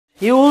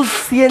Huge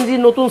CNG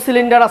নতুন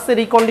cylinder আছে,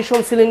 recondition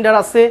cylinder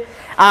আছে,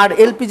 আর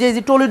এলপিজি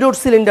যে টলিডোর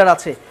সিলিন্ডার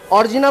আছে।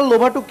 অরিজিনাল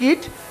লোভাটো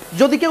কিট,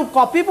 যদি কেউ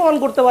কপি প্রমাণ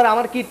করতে পারে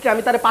আমার কিটকে,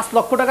 আমি তারে 5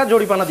 লক্ষ টাকা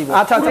জরিমানা দিব।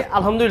 আচ্ছা আচ্ছা,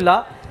 আলহামদুলিল্লাহ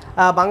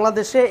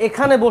বাংলাদেশে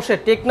এখানে বসে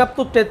টেকনাফ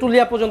টু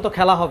তেতুলিয়া পর্যন্ত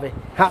খেলা হবে।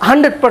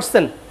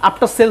 100%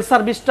 আফটার সেল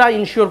সার্ভিসটা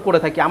ইনশিওর করে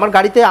থাকি। আমার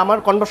গাড়িতে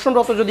আমার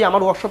কনভার্সনরত যদি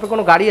আমার ওয়ার্কশপে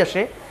কোনো গাড়ি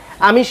আসে,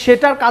 আমি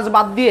সেটার কাজ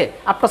বাদ দিয়ে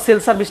আফটার সেল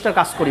সার্ভিসটার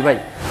কাজ করি ভাই।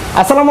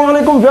 আসসালামু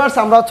আলাইকুম ভিউয়ার্স,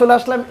 আমরা চলে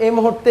আসলাম এই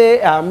মুহূর্তে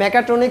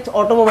মেকাট্রনিক্স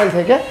অটোমোবাইল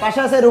থেকে। পাশে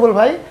আছে রুবেল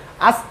ভাই।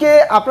 আজকে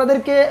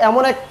আপনাদেরকে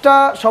এমন একটা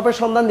শপের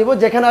সন্ধান দিব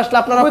যেখানে আসলে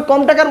আপনারা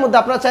কম টাকার মধ্যে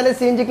আপনারা চাইলে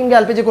সিএনজি কিংবা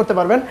এলপিজি করতে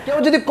পারবেন। কেউ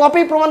যদি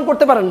কপি প্রমাণ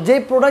করতে পারেন, যে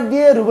প্রোডাক্ট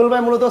দিয়ে রুবেল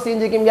ভাই মূলত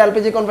সিএনজি কিংবা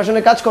এলপিজি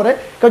কনভার্সনের কাজ করে,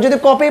 কেউ যদি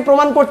কপি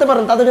প্রমাণ করতে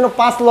পারেন তাদের জন্য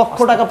 5 লক্ষ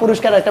টাকা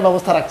পুরস্কার একটা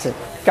ব্যবস্থা রাখছে।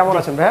 কেমন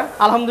আছেন ভাই?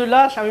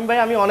 আলহামদুলিল্লাহ শামীম ভাই,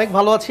 আমি অনেক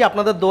ভালো আছি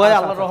আপনাদের দোয়ায়,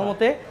 আল্লাহর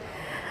রহমতে।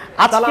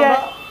 আজকে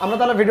আমরা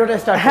তাহলে ভিডিওটা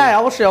স্টার্ট। হ্যাঁ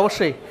অবশ্যই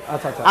অবশ্যই।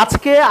 আচ্ছা আচ্ছা,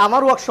 আজকে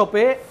আমার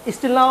ওয়ার্কশপে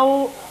স্টিল নাও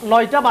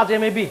 9টা বাজে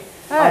মেবি,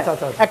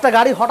 একটা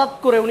গাড়ি হঠাৎ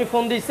করে উনি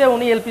ফোন দিয়েছে,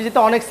 উনি এলপিজিতে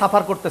অনেক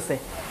সাফার করতেছে।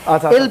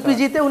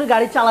 এলপিজিতে উনি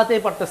গাড়ি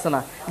চালাতেই পারতেছে না,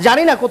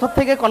 জানি না কোথা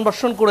থেকে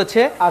কনভার্সন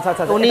করেছে। আচ্ছা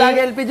আচ্ছা, উনি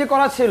আগে এলপিজি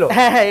করা ছিল?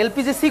 হ্যাঁ হ্যাঁ,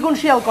 এলপিজি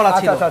সিকোয়েন্সিয়াল করা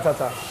ছিল। আচ্ছা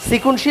আচ্ছা,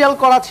 সিকোয়েন্সিয়াল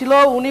করা ছিল।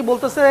 উনি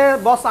বলতেছে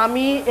বস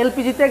আমি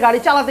এলপিজিতে গাড়ি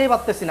চালাতেই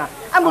পারতেছি না।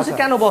 আমি বলছি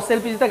কেন বস,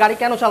 এলপিজিতে গাড়ি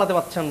কেন চালাতে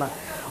পারছেন না?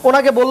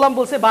 ওনাকে বললাম,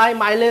 বলছে ভাই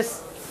মাইলেজ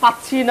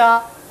পাচ্ছি না,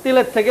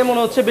 তেলের থেকে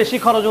মনে হচ্ছে বেশি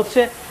খরচ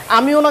হচ্ছে।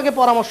 আমি ওনাকে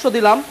পরামর্শ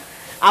দিলাম,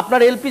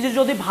 আপনার এলপিজি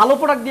যদি ভালো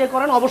প্রোডাক্ট দিয়ে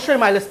করেন অবশ্যই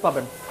মাইলেজ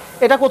পাবেন।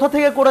 এটা কোথা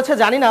থেকে করেছে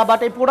জানি না, বাট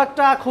এই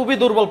প্রোডাক্টটা খুবই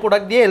দুর্বল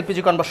প্রোডাক্ট দিয়ে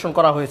এলপিজি কনভার্সন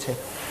করা হয়েছে।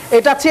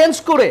 এটা চেঞ্জ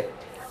করে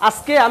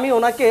আজকে আমি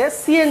ওনাকে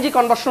সিএনজি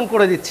কনভার্সন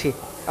করে দিচ্ছি।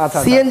 আচ্ছা,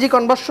 সিএনজি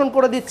কনভার্সন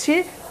করে দিচ্ছি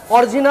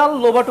অরিজিনাল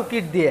লোভাটো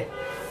কিট দিয়ে।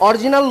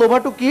 অরিজিনাল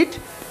লোভাটো কিট,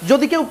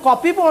 যদি কেউ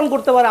কপি প্রমাণ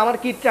করতে পারে আমার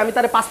কিটকে, আমি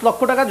তারে 5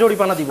 লক্ষ টাকা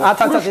জরিমানা দিব।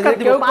 আচ্ছা আচ্ছা,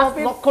 5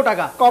 লক্ষ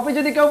টাকা কপি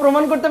যদি কেউ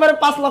প্রমাণ করতে পারে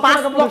 5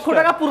 লক্ষ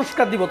টাকা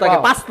পুরস্কার দিব তাকে,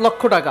 5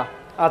 লক্ষ টাকা।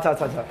 আচ্ছা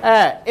আচ্ছা আচ্ছা,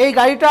 হ্যাঁ এই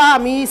গাড়িটা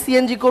আমি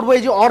সিএনজি করব।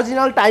 এই যে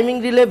original timing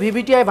relay,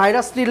 VVTi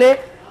virus relay,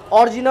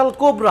 original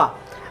cobra.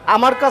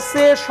 আমার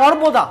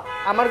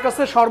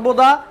কাছে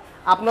সর্বদা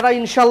আপনারা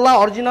ইনশাল্লাহ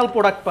অরিজিনাল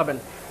প্রোডাক্ট পাবেন।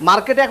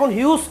 মার্কেটে এখন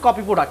হিউজ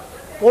কপি প্রোডাক্ট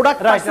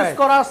পারচেজ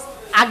করার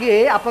আগে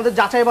আপনাদের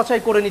যাচাই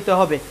বাছাই করে নিতে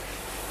হবে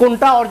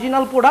কোনটা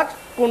অরিজিনাল প্রোডাক্ট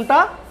কোনটা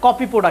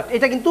কপি প্রোডাক্ট।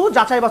 এটা কিন্তু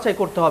যাচাই বাছাই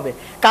করতে হবে,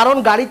 কারণ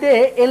গাড়িতে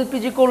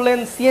এলপিজি করলেন,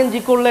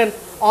 সিএনজি করলেন,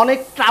 অনেক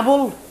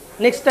travel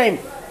next time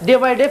day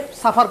by day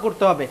suffer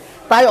করতে হবে।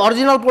 তাই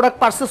অরিজিনাল প্রোডাক্ট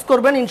পারচেস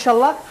করবেন,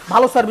 ইনশাল্লাহ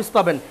ভালো সার্ভিস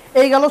পাবেন।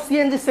 এই গেল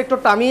সিএনজি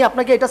সেক্টরটা। আমি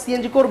আপনাকে এটা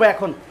সিএনজি করবো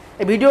এখন।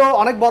 এই ভিডিও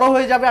অনেক বড়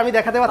হয়ে যাবে, আমি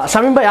দেখাতে পারছি।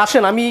 শামীম ভাই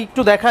আসেন, আমি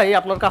একটু দেখাই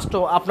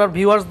আপনার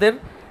ভিউয়ার্সদের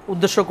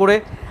উদ্দেশ্য করে।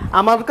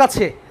 আমার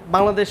কাছে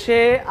বাংলাদেশে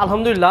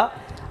আলহামদুলিল্লাহ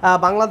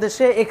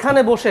বাংলাদেশে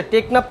এখানে বসে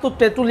টেকনাফ টু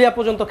তেতুলিয়া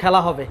পর্যন্ত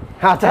খেলা হবে।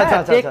 আচ্ছা আচ্ছা,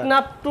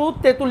 টেকনাফ টু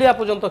তেতুলিয়া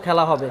পর্যন্ত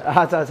খেলা হবে।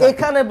 আচ্ছা আচ্ছা,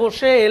 এখানে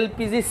বসে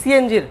এলপিজি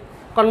সিএনজির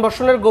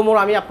কনভার্সনের গোমর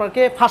আমি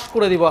আপনাকে ফাঁস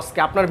করে দিব আজকে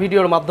আপনার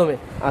ভিডিওর মাধ্যমে।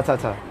 আচ্ছা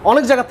আচ্ছা,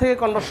 অনেক জায়গা থেকে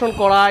কনভার্সন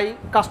করাই,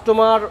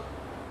 কাস্টমার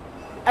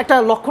একটা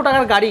লক্ষ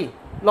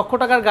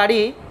টাকার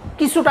গাড়ি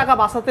কিছু টাকা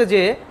বাঁচাতে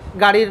যে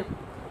গাড়ির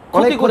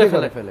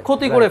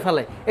ক্ষতি করে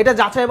ফেলে। এটা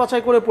যাচাই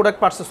বাছাই করে প্রোডাক্ট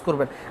পারচেস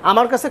করবেন।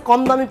 আমার কাছে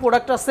কম দামি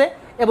প্রোডাক্ট আছে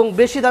এবং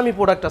বেশি দামি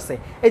প্রোডাক্ট আছে।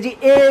 এই যে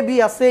এবি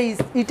আছে,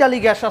 ইটালি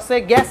গ্যাস আছে,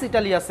 গ্যাস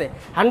ইটালি আছে,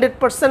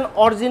 100%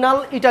 অরিজিনাল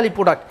ইটালি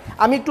প্রোডাক্ট।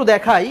 আমি একটু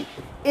দেখাই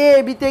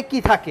এবিতে কি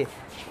থাকে।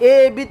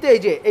 এবিতে এই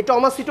যে এই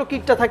টমাসিটো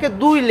কিটটা থাকে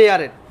 2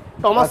 লেয়ারের,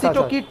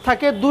 টমাসিটো কিট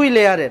থাকে 2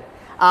 লেয়ারের।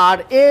 আর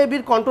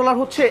এবির কন্ট্রোলার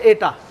হচ্ছে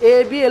এটা,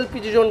 এবি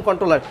এলপিজি জোন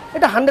কন্ট্রোলার।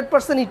 এটা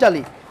 100%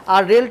 ইটালি।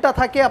 আর রেলটা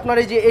থাকে আপনার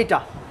এই যে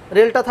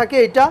রেলটা থাকে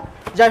এইটা।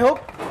 যাই হোক,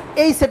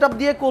 এই সেটআপ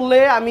দিয়ে করলে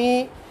আমি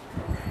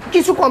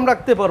কিছু কম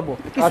রাখতে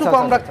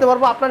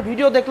পারবো, আপনার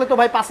ভিডিও দেখলে তো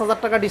ভাই 5000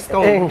 টাকা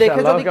ডিসকাউন্ট,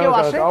 দেখে যদি কেউ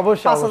আসে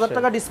 5000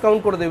 টাকা ডিসকাউন্ট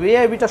করে দেবে। এই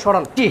এবিটা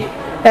সরান।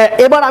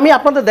 এবার আমি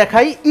আপনাদের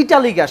দেখাই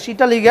ইটালি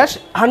গ্যাস।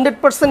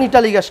 100%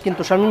 ইটালি গ্যাস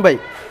কিন্তু শামীম ভাই।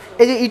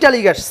 এই যে Italy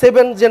gas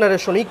 7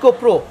 generation eco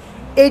pro,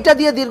 এইটা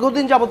দিয়ে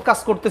দীর্ঘদিন যাবত কাজ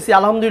করতেছি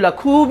আলহামদুলিল্লাহ।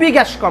 খুবই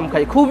গ্যাস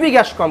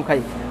কম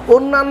খাই।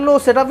 অন্যান্য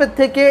সেটআপের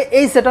থেকে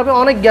এই সেটআপে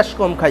অনেক গ্যাস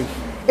কম খাই।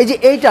 এই যে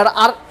এইটার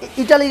আর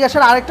ইটালি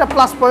গ্যাসের আরেকটা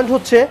প্লাস পয়েন্ট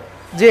হচ্ছে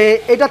যে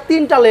এটা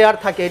 3টা লেয়ার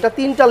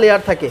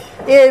থাকে।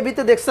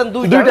 এবিতে দেখছেন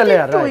 2টা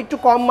লেয়ার, একটু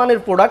কম মানের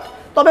প্রোডাক্ট,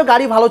 তবে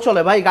গাড়ি ভালো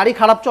চলে ভাই, গাড়ি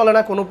খারাপ চলে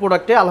না কোনো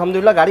প্রোডাক্টে,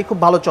 আলহামদুলিল্লাহ গাড়ি খুব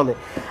ভালো চলে।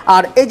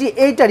 আর এই যে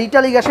এইটার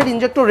ইটালি গ্যাসের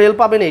ইনজেক্টর রেল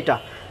পাবেন এইটা,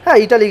 হ্যাঁ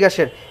ইটালি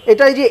গ্যাসের।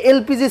 এটা এই যে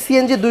এলপিজি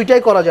সিএনজি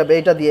দুইটাই করা যাবে,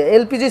 এটা দিয়ে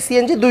এলপিজি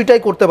সিএনজি দুইটাই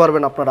করতে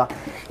পারবেন আপনারা।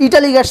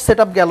 ইটালি গ্যাস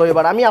সেটআপ গেল।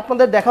 এবার আমি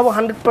আপনাদের দেখাবো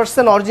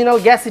 100% অরিজিনাল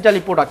গ্যাস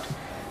ইটালি প্রোডাক্ট।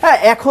 হ্যাঁ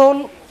এখন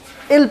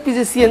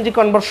LPG CNG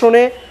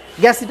কনভার্সনে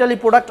gas Italy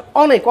product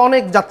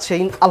অনেক যাচ্ছে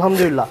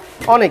আলহামদুলিল্লাহ,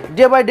 অনেক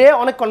ডে বাই ডে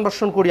অনেক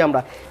কনভার্সন করি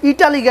আমরা।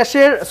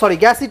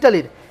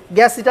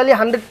 গ্যাস ইটালি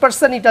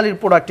 100% ইটালির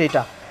প্রোডাক্ট।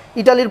 এটা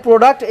ইটালির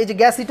প্রোডাক্ট। এই যে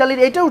গ্যাস ইটালির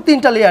এইটাও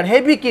 3টা লেয়ার,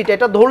 হেভি কিট।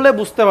 এটা ধরলে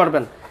বুঝতে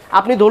পারবেন,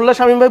 আপনি ধরলে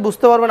শামীম ভাই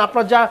বুঝতে পারবেন।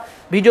 আপনার যা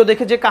ভিডিও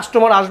দেখে যে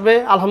কাস্টমার আসবে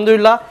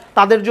আলহামদুলিল্লাহ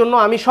তাদের জন্য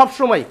আমি সব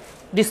সময়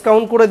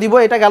ডিসকাউন্ট করে দিব।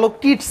 এটা গেল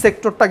কিট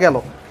সেক্টরটা গেল।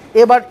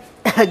 এবার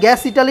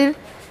গ্যাস ইটালির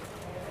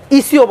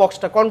ইসিও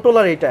বক্সটা,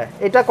 কন্ট্রোলার,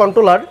 এটা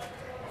কন্ট্রোলার।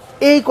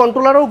 এই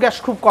কন্ট্রোলারও গ্যাস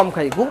খুব কম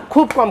খায়,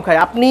 খুব কম খায়।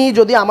 আপনি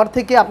যদি আমার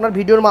থেকে আপনার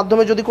ভিডিওর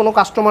মাধ্যমে যদি কোনো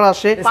কাস্টমার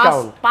আসে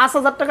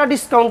 5,000 টাকা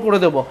ডিসকাউন্ট করে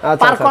দেবো,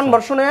 পার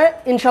কনভার্সনে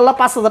ইনশাল্লাহ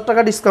 5,000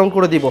 টাকা ডিসকাউন্ট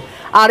করে দিব।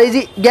 আর এই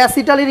যে গ্যাস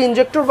ইটালির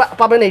ইনজেক্টর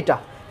পাবেন এইটা,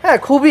 হ্যাঁ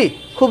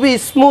খুবই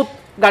স্মুথ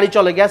গাড়ি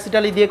চলে, গ্যাস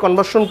ইটালি দিয়ে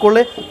কনভার্সন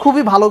করলে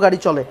খুবই ভালো গাড়ি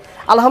চলে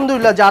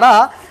আলহামদুলিল্লাহ। যারা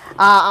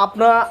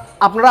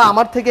আপনারা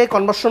আমার থেকে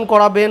কনভার্সন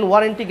করাবেন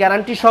ওয়ারেন্টি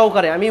গ্যারান্টি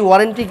সহকারে, আমি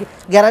ওয়ারেন্টি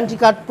গ্যারান্টি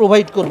কার্ড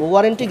প্রোভাইড করব।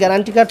 ওয়ারেন্টি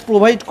গ্যারান্টি কার্ড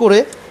প্রোভাইড করে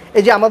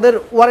এই যে আমাদের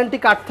ওয়ারেন্টি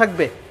কার্ড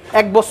থাকবে,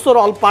 1 বছর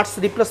অল পার্টস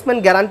রিপ্লেসমেন্ট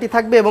গ্যারান্টি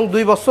থাকবে এবং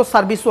 2 বছর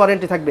সার্ভিস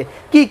ওয়ারেন্টি থাকবে।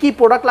 কি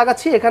প্রোডাক্ট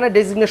লাগাচ্ছি এখানে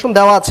ডেজিগনেশন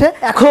দেওয়া আছে।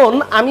 এখন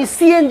আমি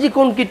সিএনজি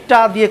কোন কিটটা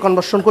দিয়ে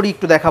কনভার্সন করি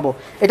একটু দেখাবো।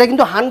 এটা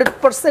কিন্তু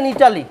 100%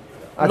 Italy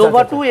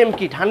লোভা 2M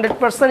kit,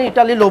 100%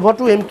 Italy লোভা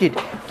 2M kit.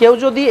 কেউ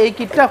যদি এই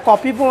কিটটা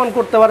কপি প্রমাণ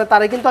করতে পারে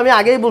তারে কিন্তু আমি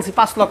আগেই বলছি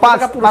 5 লক্ষ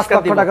টাকা পুরস্কার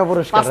দিব,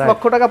 5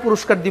 লক্ষ টাকা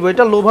পুরস্কার দিব।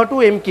 এটা লোভা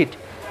 2M কিট,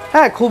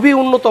 হ্যাঁ খুবই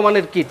উন্নত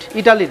মানের কিট,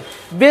 ইটালির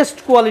বেস্ট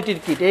কোয়ালিটির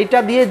কিট। এইটা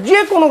দিয়ে যে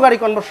কোনো গাড়ি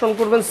কনভার্সন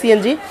করবেন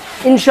সিএনজি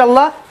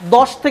ইনশাল্লাহ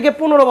 10 থেকে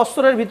 15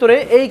 বছরের ভিতরে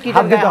এই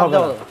কিটের গায়ে হাত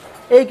দেওয়া লাগবে,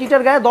 এই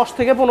কিটের গায়ে 10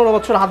 থেকে 15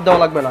 বছর হাত দেওয়া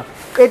লাগবে না।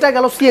 এটা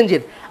গেল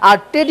সিএনজির। আর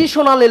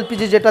ট্রেডিশনাল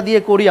এলপিজি যেটা দিয়ে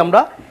করি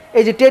আমরা,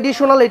 এই যে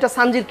ট্রেডিশনাল এটা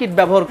সানজির কিট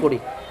ব্যবহার করি।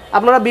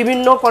 আপনারা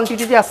বিভিন্ন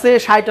কোয়ান্টিটিতে আছে,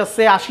 60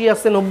 আছে, 80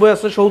 আছে, 90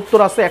 আছে, 70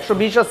 আছে,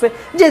 120 আছে,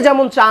 যে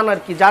যেমন চান আর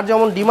কি, যার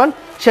যেমন ডিমান্ড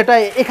সেটা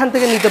এখান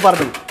থেকে নিতে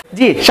পারবেন।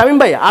 জি শামীম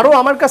ভাই, আরও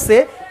আমার কাছে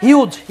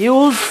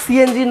হিউজ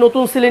সিএনজি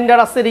নতুন সিলিন্ডার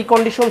আছে,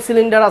 রিকন্ডিশন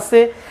সিলিন্ডার আছে,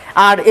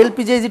 আর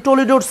এলপিজি যে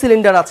টলিডোর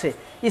সিলিন্ডার আছে।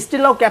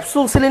 স্টিল নাও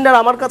ক্যাপসুল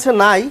সিলিন্ডার আমার কাছে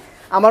নাই,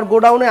 আমার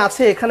গোডাউনে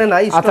আছে, এখানে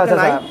নাই, স্টকে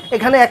নাই।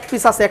 এখানে এক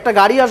পিস আছে, একটা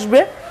গাড়ি আসবে,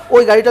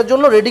 ওই গাড়িটার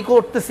জন্য রেডি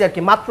করতেছি আর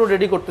কি, মাত্র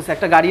রেডি করতেছি,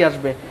 একটা গাড়ি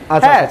আসবে।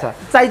 হ্যাঁ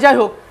যাই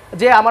হোক,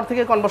 যে আমার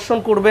থেকে কনভার্সন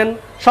করবেন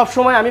সব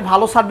সময় আমি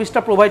ভালো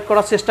সার্ভিসটা প্রোভাইড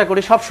করার চেষ্টা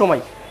করি, সব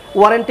সময়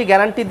ওয়ারেন্টি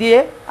গ্যারান্টি দিয়ে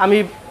আমি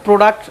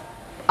প্রোডাক্ট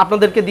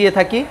আপনাদেরকে দিয়ে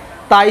থাকি।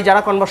 তাই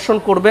যারা কনভার্সন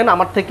করবেন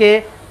আমার থেকে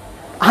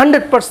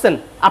 100%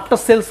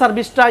 আফটার সেল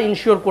সার্ভিসটা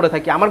ইনশিওর করে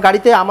থাকি। আমার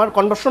গাড়িতে আমার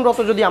কনভার্সনরত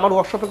যদি আমার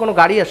ওয়ার্কশপে কোনো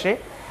গাড়ি আসে,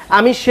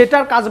 আমি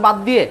সেটার কাজ বাদ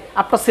দিয়ে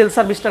আফটার সেল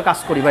সার্ভিসটার কাজ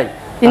করি ভাই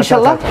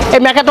ইনশাল্লাহ।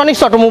 এই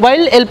mechatronics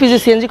automobile LPG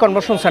CNG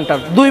conversion centre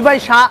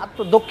 2/7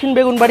 দক্ষিণ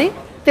বেগুনবাড়ি,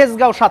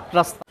 তেজগাঁও 7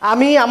 রাস্তা।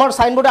 আমি আমার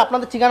সাইনবোর্ডে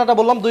আপনাদের ঠিকানাটা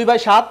বললাম,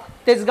 2/7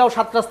 তেজগাঁও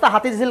 7 রাস্তা,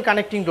 হাতিঝিল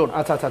কানেক্টিং রোড।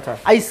 আচ্ছা।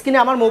 আর স্ক্রিনে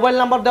আমার মোবাইল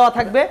নাম্বার দেওয়া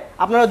থাকবে,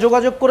 আপনারা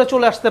যোগাযোগ করে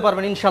চলে আসতে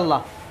পারবেন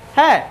ইনশাল্লাহ।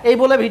 হ্যাঁ, এই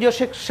বলে ভিডিও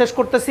শেষ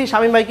করতেছি।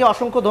 শামীম ভাইকে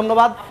অসংখ্য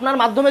ধন্যবাদ। আপনার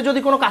মাধ্যমে যদি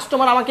কোনো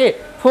কাস্টমার আমাকে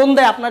ফোন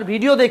দেয় আপনার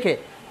ভিডিও দেখে,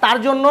 তার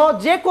জন্য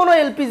যে কোনো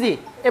এলপিজি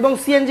এবং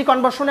সিএনজি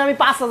কনভার্সনে আমি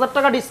 5,000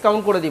 টাকা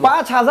ডিসকাউন্ট করে দিব।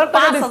 5,000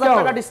 টাকা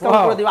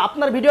ডিসকাউন্ট করে দিব।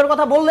 আপনার ভিডিওর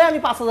কথা বললে আমি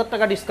 5,000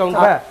 টাকা ডিসকাউন্ট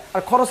করব।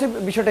 আর খরচের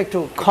বিষয়টা একটু,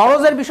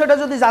 খরচের বিষয়টা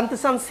যদি জানতে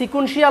চান,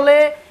 সিকুয়েন্সিয়ালে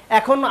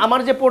এখন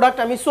আমার যে প্রোডাক্ট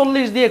আমি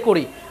 40 দিয়ে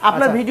করি,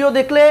 আপনার ভিডিও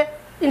দেখলে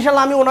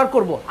ইনশাল্লাহ আমি ওনার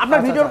করব।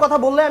 আপনার ভিডিওর কথা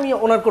বললে আমি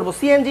ওনার করব।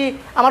 সিএনজি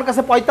আমার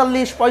কাছে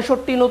 45,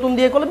 65 নতুন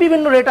দিয়ে করলে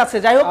বিভিন্ন রেট আছে।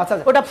 যাই হোক,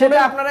 ওটা ফোনে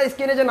আপনারা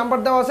স্ক্রিনে যে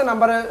নাম্বার দেওয়া আছে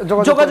নাম্বারে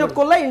যোগাযোগ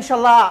করলে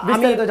ইনশাল্লাহ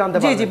আমি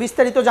জি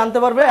বিস্তারিত জানতে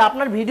পারবে।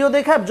 আপনার ভিডিও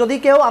দেখে যদি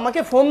কেউ আমাকে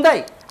ফোন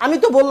দেয়, আমি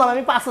তো বললাম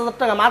আমি 5,000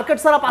 টাকা মার্কেট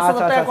ছাড়া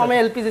 5,000 টাকা কমে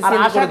এলপিজি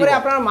সিএনজি আশা করি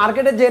আপনারা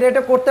মার্কেটে যে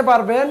রেটে করতে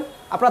পারবেন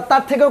আপনারা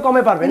তার থেকেও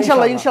কমে পারবেন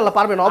ইনশাল্লাহ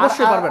পারবেন,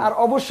 অবশ্যই পারবেন। আর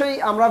অবশ্যই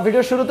আমরা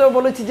ভিডিও শুরুতেও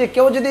বলেছি যে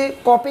কেউ যদি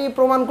কপি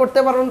প্রমাণ করতে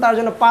পারেন তার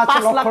জন্য 5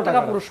 লক্ষ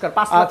টাকা পুরস্কার,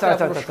 5 লাখ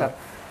টাকা পুরস্কার।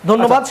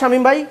 ধন্যবাদ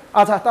শামীম ভাই।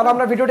 আচ্ছা, তাহলে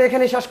আমরা ভিডিওটা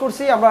এখানে শেষ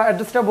করছি। আমরা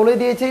অ্যাড্রেসটা বলে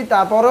দিয়েছি।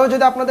 তারপরেও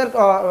যদি আপনাদের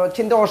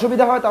চিন্তা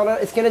অসুবিধা হয় তাহলে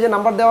স্ক্রিনে যে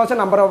নাম্বার দেওয়া আছে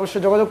নাম্বারে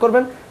অবশ্যই যোগাযোগ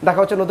করবেন। দেখা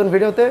হচ্ছে নতুন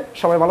ভিডিওতে।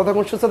 সবাই ভালো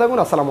থাকুন, সুস্থ থাকুন।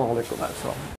 আসসালামু আলাইকুম।